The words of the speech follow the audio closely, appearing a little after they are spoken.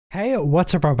Hey,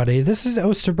 what's up everybody? This is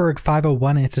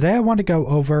Osterberg501 and today I want to go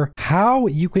over how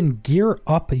you can gear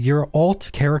up your alt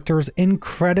characters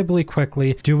incredibly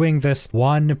quickly doing this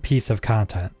one piece of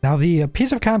content. Now the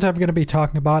piece of content I'm going to be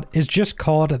talking about is just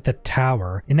called the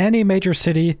Tower. In any major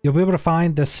city, you'll be able to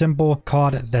find this symbol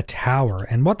called the Tower.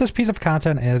 And what this piece of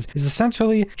content is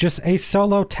essentially just a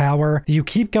solo tower. You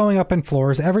keep going up in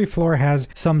floors. Every floor has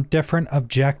some different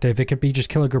objective. It could be just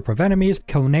kill a group of enemies,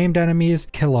 kill named enemies,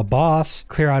 kill a boss,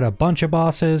 clear out a bunch of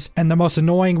bosses, and the most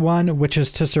annoying one, which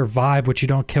is to survive, which you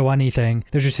don't kill anything.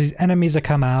 There's just these enemies that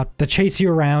come out that chase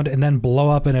you around and then blow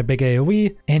up in a big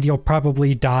AoE, and you'll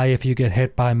probably die if you get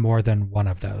hit by more than one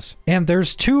of those. And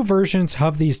there's two versions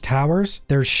of these towers.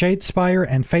 There's Shadespire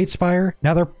and Fatespire.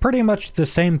 Now they're pretty much the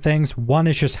same things. One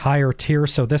is just higher tier,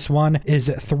 so this one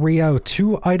is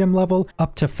 302 item level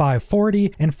up to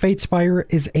 540, and Fatespire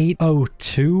is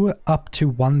 802 up to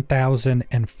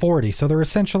 1040. So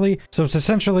it's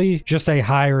essentially just a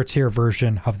higher tier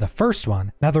version of the first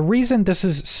one. Now the reason this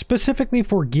is specifically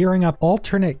for gearing up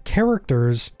alternate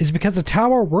characters is because the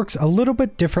tower works a little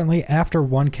bit differently after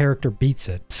one character beats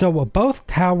it. So both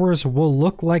towers will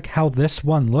look like how this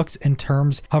one looks in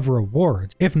terms of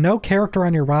rewards. If no character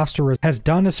on your roster has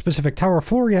done a specific tower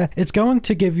floor yet, it's going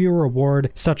to give you a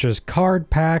reward such as card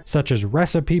packs, such as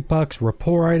recipe pucks,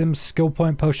 rapport items, skill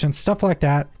point potions, stuff like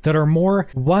that are more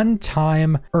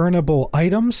one-time earnable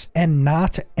items and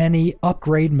not any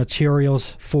upgrade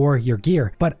materials for your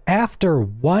gear. But after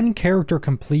one character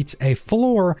completes a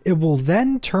floor, it will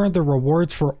then turn the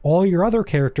rewards for all your other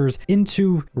characters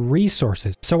into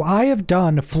resources. So I have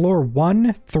done floor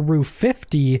 1 through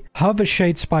 50 of a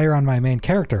Shadespire on my main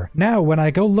character. Now when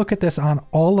I go look at this on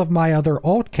all of my other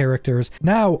alt characters,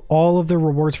 now all of the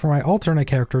rewards for my alternate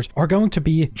characters are going to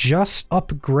be just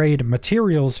upgrade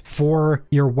materials for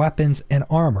your weapons and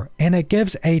armor. And it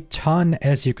gives a ton,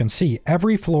 as you can see.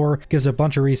 Every floor gives a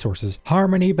bunch of resources.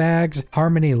 Harmony bags,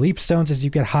 harmony leap stones. As you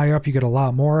get higher up, you get a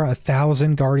lot more.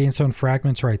 1,000 guardian stone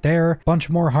fragments right there. Bunch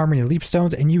more harmony leap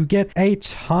stones, and you get a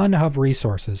ton of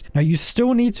resources. Now you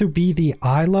still need to be the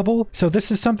eye level, so this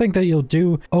is something that you'll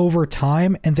do over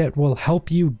time and that will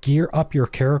help you gear up your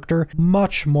character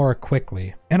much more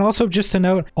quickly. And also just to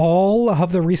note, all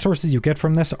of the resources you get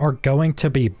from this are going to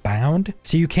be bound.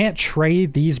 So you can't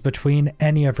trade these between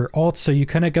any of your alts. So you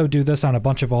kind of go do this on a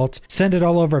bunch of alts, send it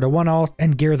all over to one alt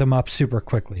and gear them up super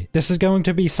quickly. This is going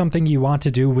to be something you want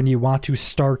to do when you want to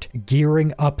start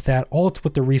gearing up that alt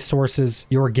with the resources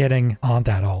you're getting on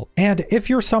that alt. And if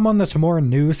you're someone that's more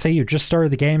new, say you just started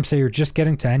the game, say you're just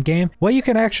getting to end game, what you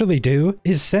can actually do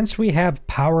is, since we have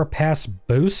power pass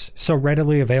boosts so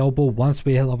readily available once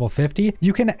we hit level 50,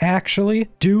 you can actually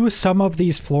do some of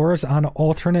these floors on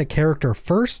alternate character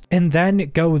first and then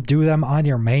go do them on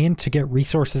your main to get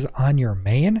resources on your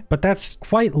main. But that's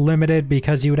quite limited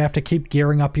because you would have to keep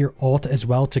gearing up your alt as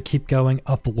well to keep going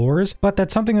up floors. But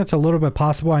that's something that's a little bit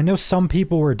possible. I know some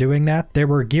people were doing that. They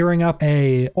were gearing up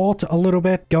a alt a little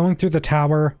bit, going through the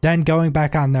tower, then going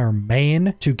back on their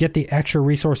main to get the extra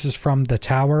resources from the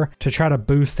tower to try to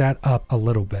boost that up a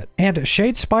little bit. And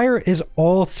Shadespire is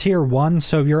all tier 1,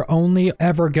 so you're only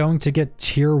ever going to get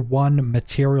tier 1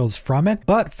 materials from it.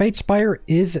 But Fatespire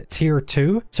is tier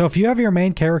 2. So if you have your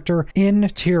main character in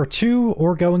tier 2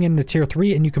 or going into tier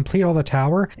 3 and you complete all the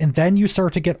tower and then you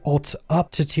start to get alts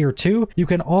up to tier 2, you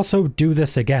can also do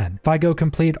this again. If I go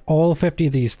complete all 50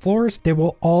 of these floors, they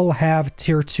will all have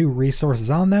tier 2 resources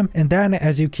on them. And then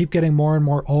as you keep getting more and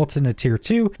more alts into tier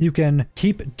 2, you can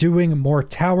keep doing more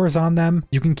towers on them.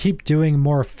 You can keep doing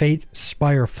more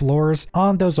Fatespire floors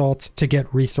on those alts to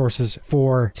get resources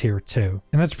for tier 2.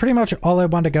 And that's pretty much all I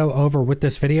want to go over with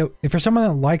this video. If you're someone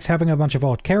that likes having a bunch of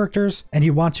alt characters and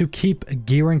you want to keep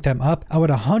gearing them up, I would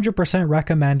 100%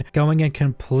 recommend going and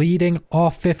completing all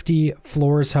 50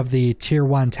 floors of the tier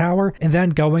 1 tower and then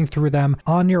going through them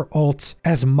on your alts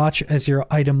as much as your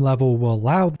item level will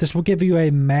allow. This will give you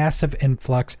a massive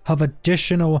influx of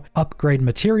additional upgrade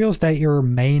materials that your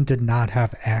main did not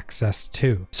have access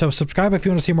to. So subscribe if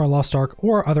you want to see more Lost Ark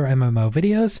or other MMO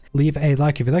videos. Leave a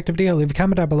like if you liked the video. Leave a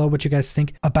comment down below what you guys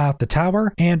think about the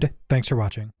tower, and thanks for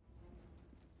watching.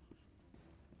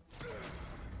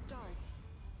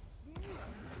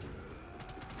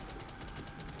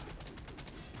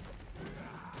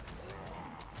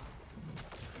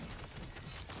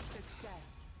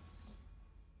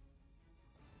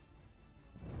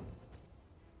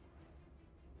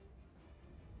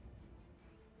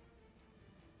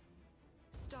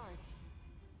 Start.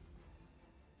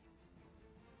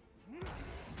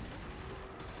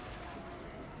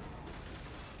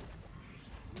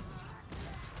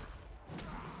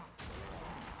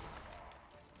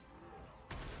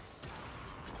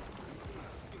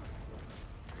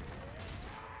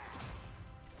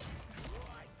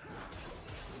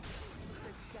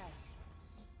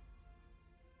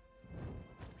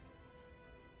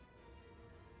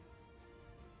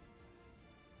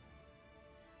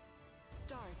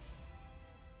 Start.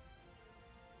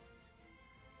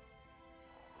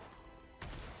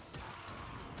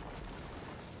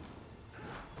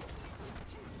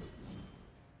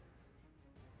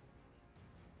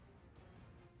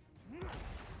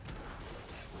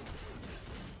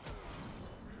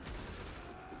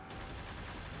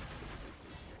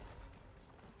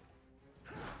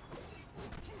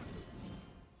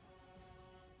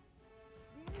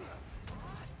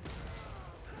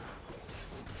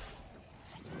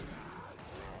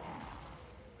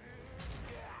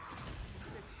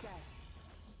 Success.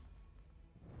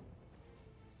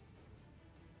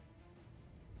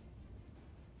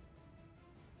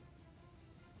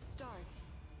 Start.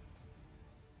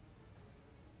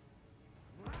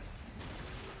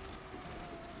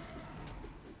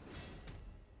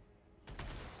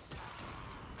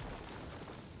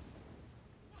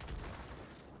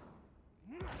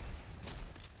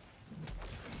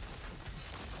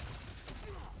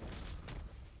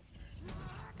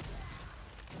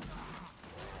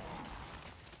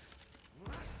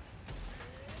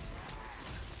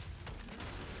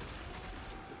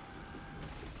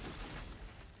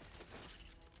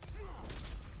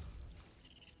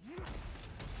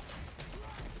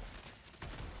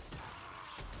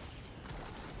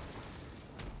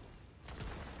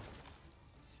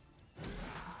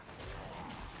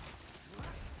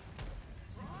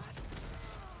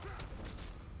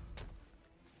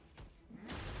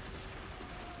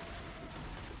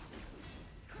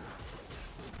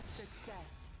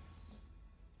 Success.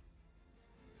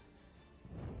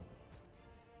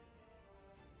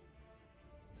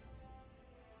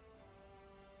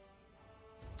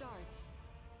 Start.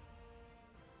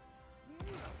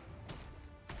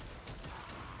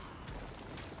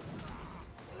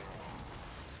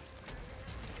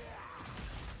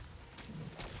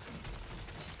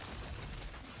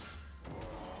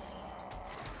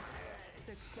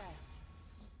 Success.